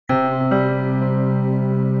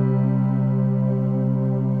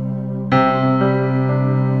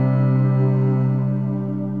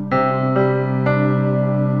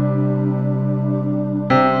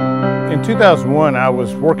in 2001, I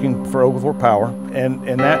was working for Oglethorpe Power, and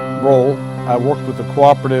in that role, I worked with the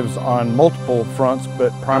cooperatives on multiple fronts,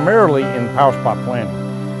 but primarily in power supply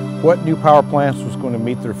planning. What new power plants was going to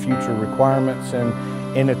meet their future requirements,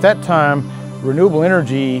 and at that time, renewable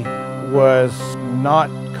energy was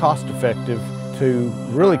not cost effective to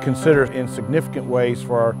really consider in significant ways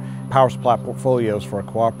for our power supply portfolios for our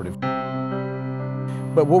cooperative.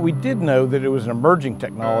 But what we did know that it was an emerging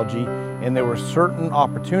technology and there were certain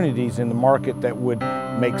opportunities in the market that would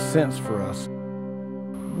make sense for us.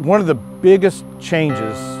 One of the biggest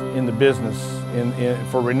changes in the business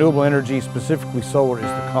for renewable energy, specifically solar, is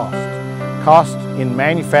the cost. Cost in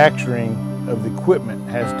manufacturing of the equipment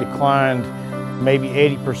has declined maybe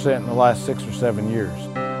 80% in the last 6 or 7 years.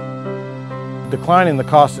 Decline in the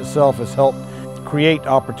cost itself has helped create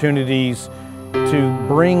opportunities to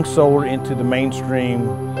bring solar into the mainstream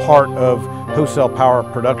part of wholesale power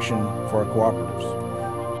production for our cooperatives.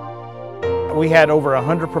 We had over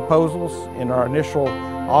 100 proposals in our initial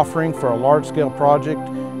offering for a large-scale project,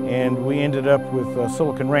 and we ended up with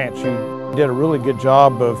Silicon Ranch, who did a really good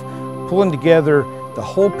job of pulling together the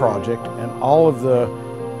whole project and all of the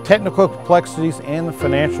technical complexities and the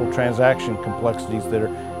financial transaction complexities that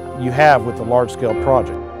you have with a large-scale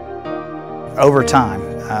project. Over time,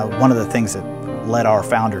 one of the things that led our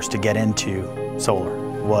founders to get into solar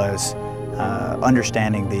was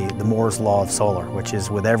understanding the Moore's Law of solar, which is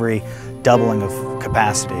with every doubling of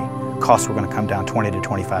capacity, costs were going to come down 20 to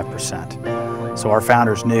 25%. So our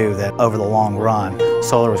founders knew that over the long run,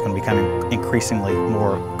 solar was going to become increasingly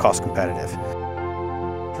more cost competitive.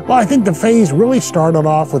 Well, I think the phase really started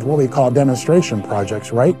off with what we call demonstration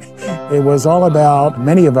projects, right? It was all about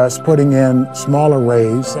many of us putting in small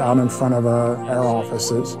arrays out in front of our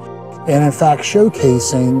offices, and in fact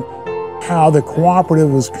showcasing how the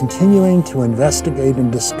cooperative was continuing to investigate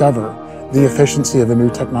and discover the efficiency of a new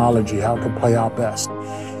technology, how it could play out best.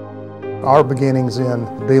 Our beginnings in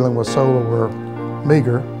dealing with solar were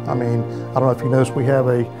meager. I mean, I don't know if you noticed, we have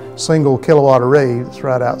a single kilowatt array that's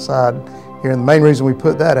right outside here, and the main reason we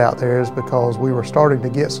put that out there is because we were starting to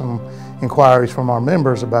get some inquiries from our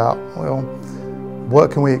members about, well,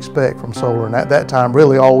 what can we expect from solar? And at that time,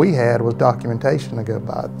 really all we had was documentation to go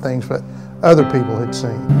by, things that other people had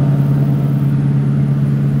seen.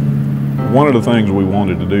 One of the things we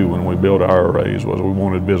wanted to do when we built our arrays was we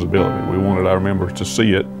wanted visibility. We wanted our members to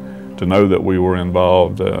see it, to know that we were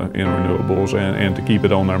involved in renewables, and to keep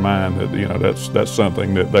it on their mind that that's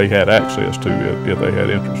something that they had access to if they had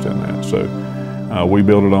interest in that. So we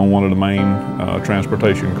built it on one of the main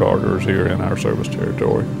transportation corridors here in our service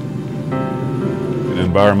territory.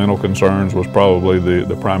 Environmental concerns was probably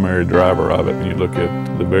the primary driver of it. And you look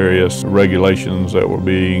at the various regulations that were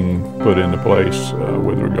being put into place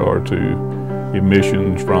with regard to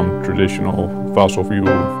emissions from traditional fossil fuel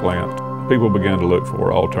plants. People began to look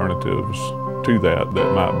for alternatives to that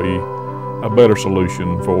might be a better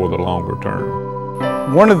solution for the longer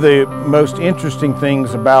term. One of the most interesting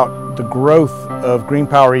things about the growth of Green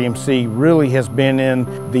Power EMC really has been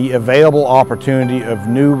in the available opportunity of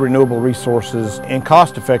new renewable resources and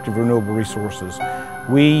cost-effective renewable resources.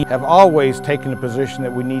 We have always taken a position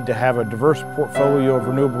that we need to have a diverse portfolio of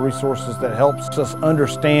renewable resources that helps us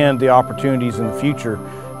understand the opportunities in the future.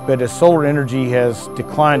 But as solar energy has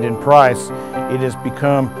declined in price, it has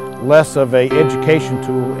become less of an education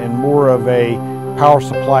tool and more of a power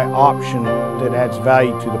supply option that adds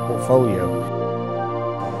value to the portfolio.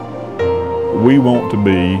 We want to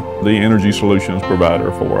be the energy solutions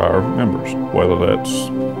provider for our members, whether that's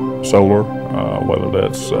solar, whether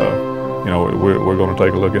that's, we're going to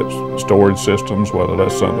take a look at storage systems, whether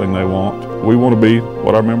that's something they want. We want to be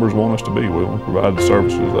what our members want us to be. We want to provide the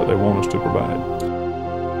services that they want us to provide.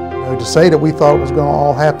 To say that we thought it was going to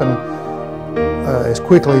all happen as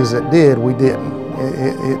quickly as it did, we didn't.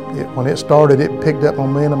 When it started, it picked up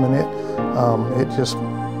momentum, and it just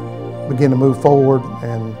began to move forward,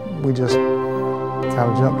 and we just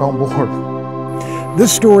kind of jumped on board.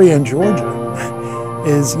 This story in Georgia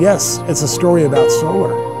is, yes, it's a story about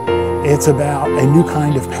solar. It's about a new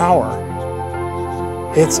kind of power.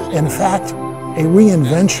 It's, in fact, a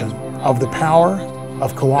reinvention of the power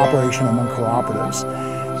of cooperation among cooperatives.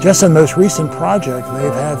 Just in the most recent project,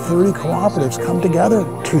 they've had 30 cooperatives come together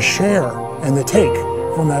to share in the take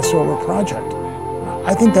from that solar project.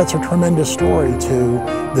 I think that's a tremendous story to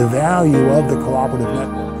the value of the cooperative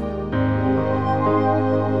network.